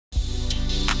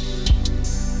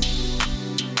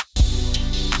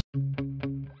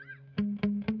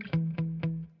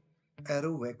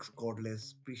ARROWMAX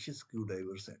Cordless Precious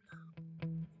Screwdriver Set.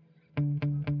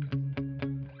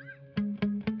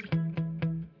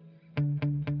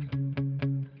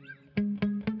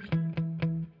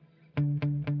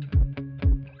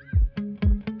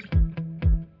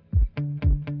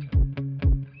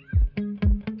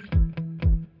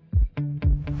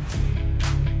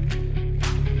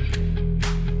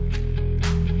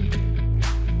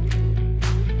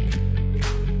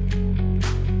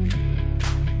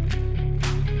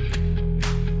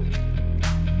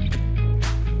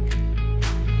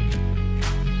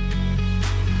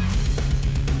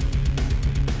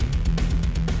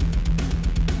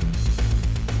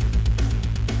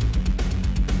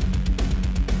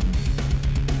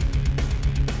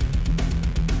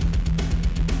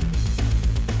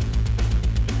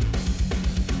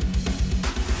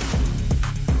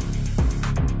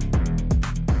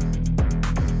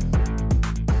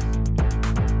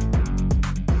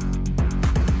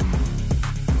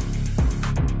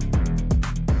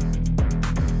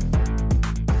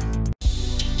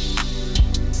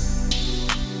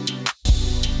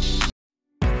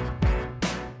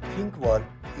 THINKWORK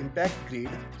Impact Grade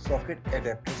Socket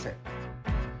Adapter Set.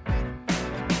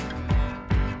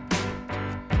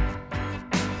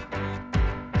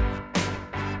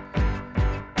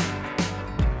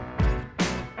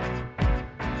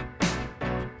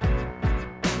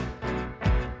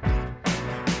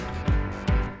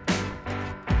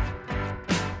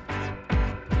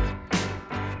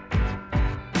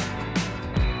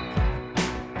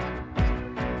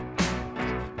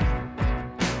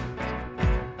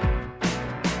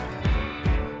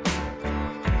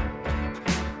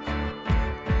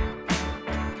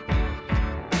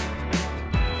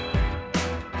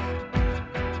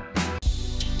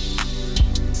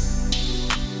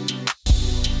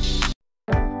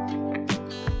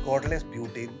 Cordless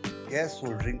Butane Gas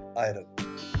Soldering Iron.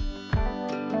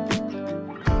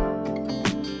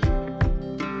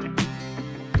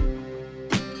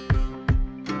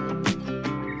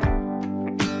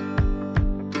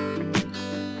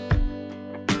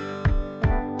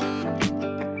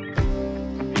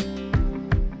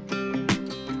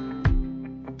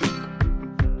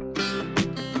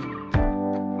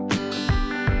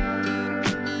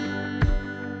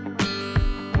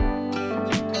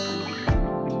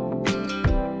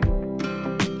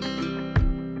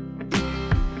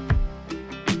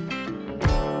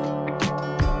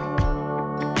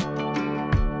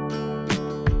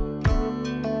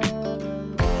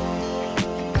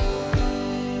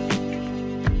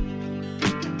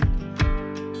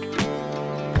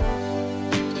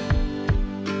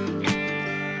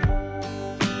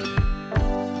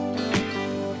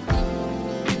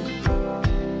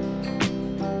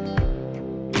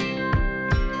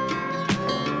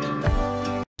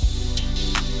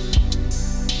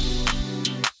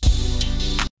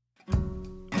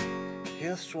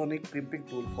 Electronic crimping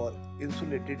tool for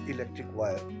insulated electric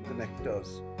wire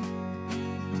connectors.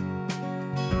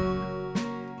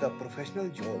 The professional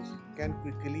jaws can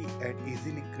quickly and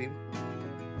easily crimp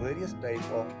various types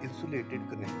of insulated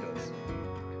connectors.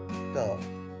 The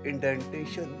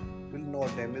indentation will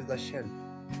not damage the shell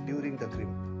during the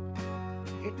crimp.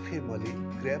 It firmly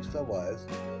grabs the wires.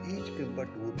 Each crimper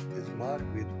tool is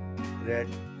marked with red,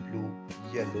 blue,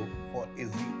 yellow for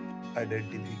easy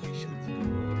identification.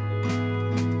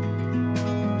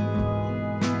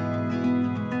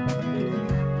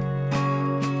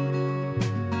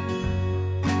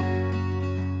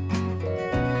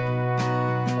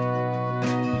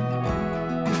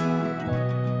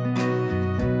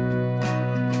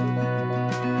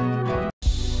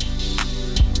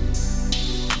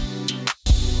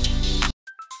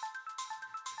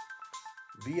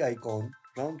 V-Icon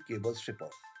Round Cable Stripper.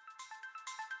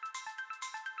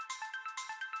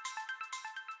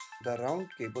 The round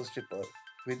cable stripper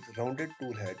with rounded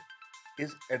tool head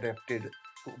is adapted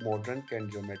to modern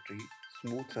can geometry,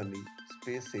 smooth running,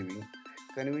 space saving,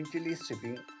 conveniently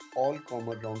stripping all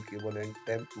common round cable and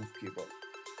damp-proof cable.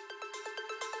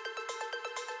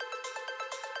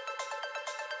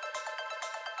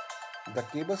 The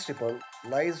cable stripper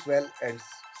lies well and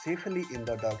safely in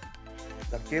the duct.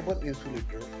 The cable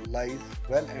insulator lies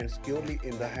well and securely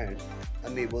in the hand,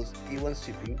 enables even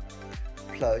stripping,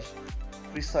 flush,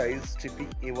 precise stripping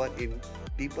even in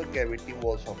deeper cavity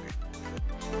wall socket.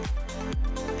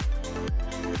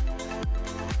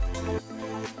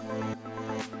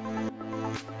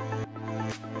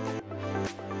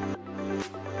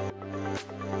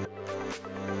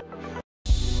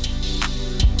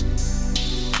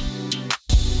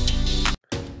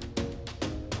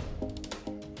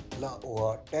 La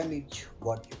OA 10-inch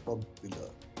water pump pillar.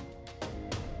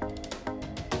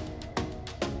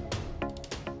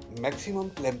 Maximum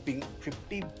clamping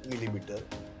 50 mm.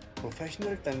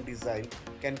 Professional tongue design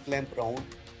can clamp round,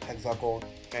 hexagon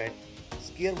and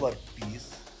square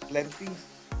workpiece, clamping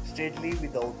steadily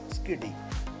without skidding.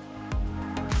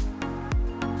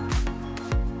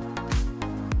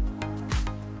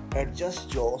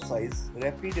 Adjust jaw size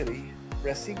rapidly,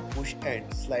 pressing push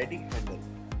and sliding handle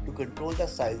to control the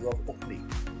size of opening.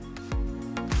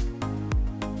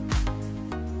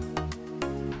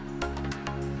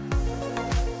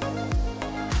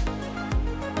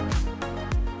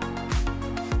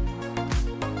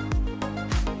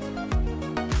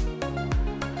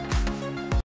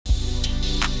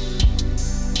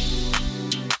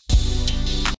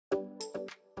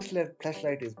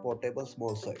 Flashlight is portable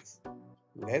small size.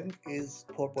 Length is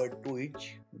 4.2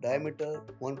 inch, diameter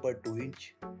 1.2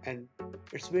 inch and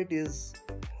its weight is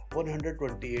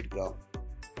 128 gram.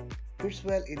 Fits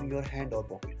well in your hand or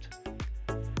pocket.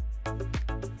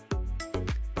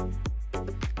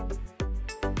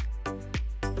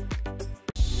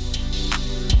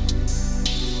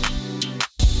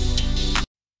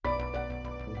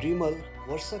 Dremel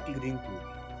Versa Cleaning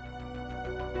Tool.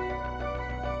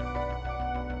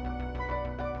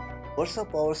 Versa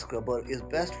Power Scrubber is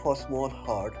best for small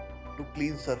hard to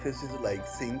clean surfaces like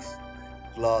sinks,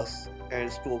 glass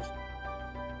and stoves,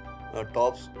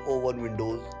 tops, oven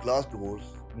windows, glass doors,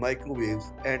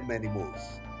 microwaves and many more.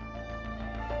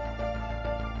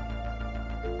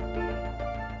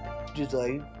 It's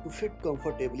designed to fit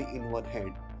comfortably in one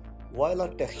hand, while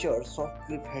a textured soft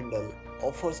grip handle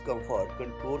offers comfort,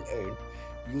 control and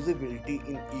usability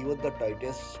in even the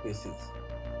tightest spaces.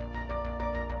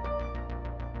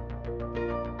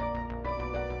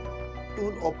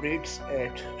 Tool operates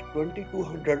at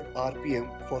 2200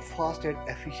 RPM for fast and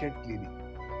efficient cleaning.